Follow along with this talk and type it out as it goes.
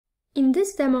In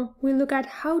this demo, we'll look at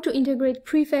how to integrate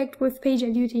Prefect with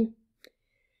PagerDuty.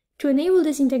 To enable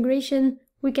this integration,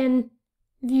 we can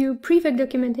view Prefect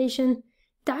documentation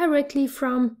directly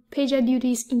from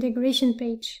PagerDuty's integration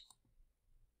page.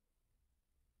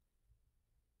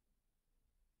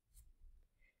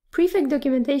 Prefect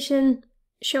documentation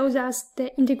shows us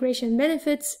the integration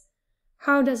benefits,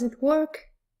 how does it work,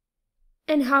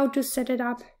 and how to set it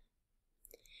up.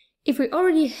 If we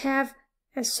already have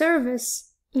a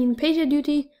service in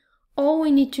PagerDuty, all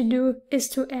we need to do is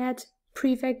to add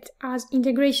Prefect as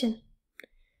integration.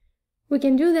 We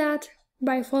can do that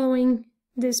by following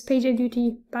this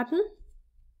PagerDuty button.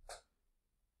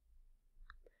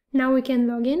 Now we can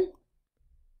log in.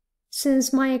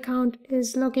 Since my account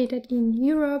is located in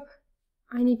Europe,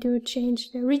 I need to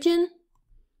change the region.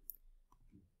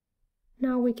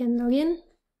 Now we can log in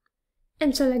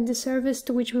and select the service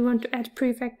to which we want to add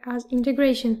Prefect as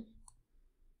integration.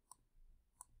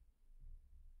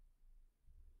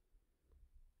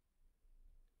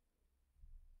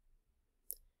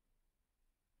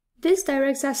 This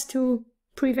directs us to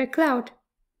Prefect Cloud.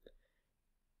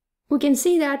 We can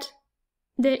see that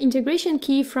the integration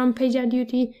key from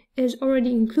PagerDuty is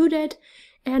already included,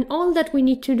 and all that we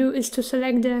need to do is to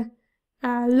select the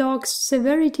log's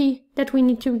severity that we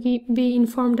need to be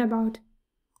informed about.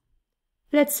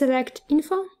 Let's select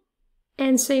Info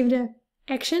and save the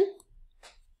action.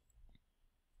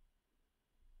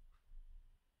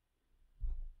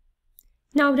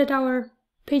 Now that our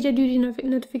PagerDuty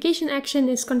notification action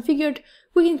is configured,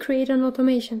 we can create an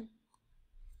automation.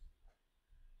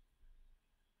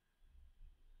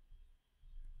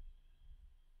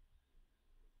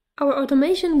 Our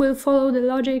automation will follow the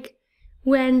logic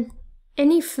when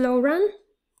any flow run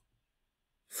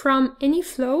from any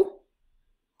flow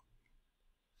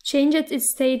changes its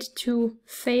state to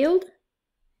failed,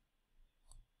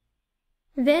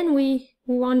 then we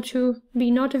want to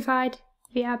be notified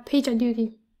via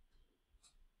PagerDuty.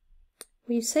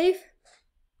 We save,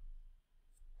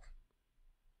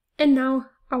 and now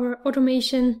our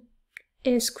automation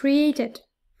is created.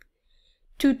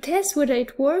 To test whether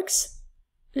it works,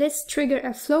 let's trigger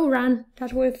a flow run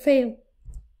that will fail.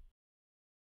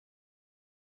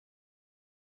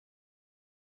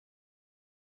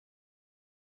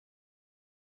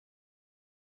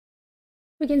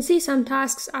 We can see some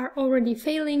tasks are already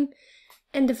failing,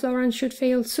 and the flow run should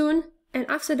fail soon, and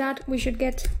after that we should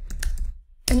get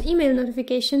an email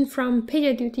notification from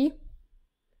PagerDuty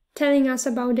telling us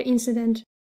about the incident.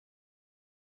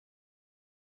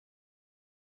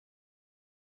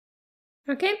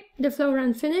 Okay, the flow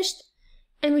run finished,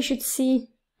 and we should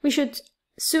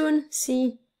soon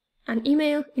see an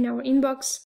email in our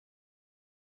inbox.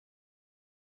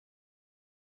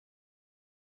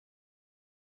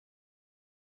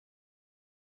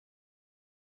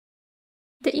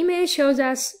 The email shows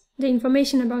us the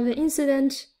information about the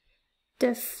incident,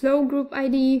 the flow group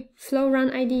ID, flow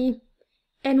run ID,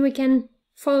 and we can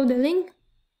follow the link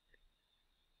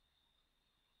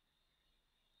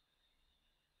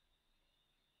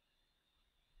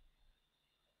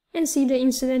and see the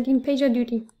incident in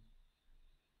PagerDuty.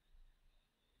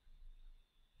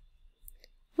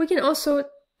 We can also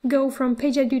go from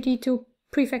PagerDuty to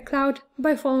Prefect Cloud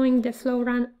by following the flow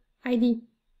run ID.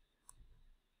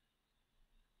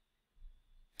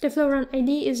 The flow run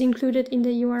ID is included in the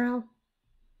URL.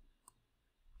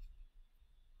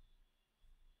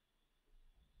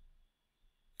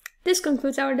 This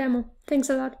concludes our demo. Thanks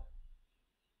a lot.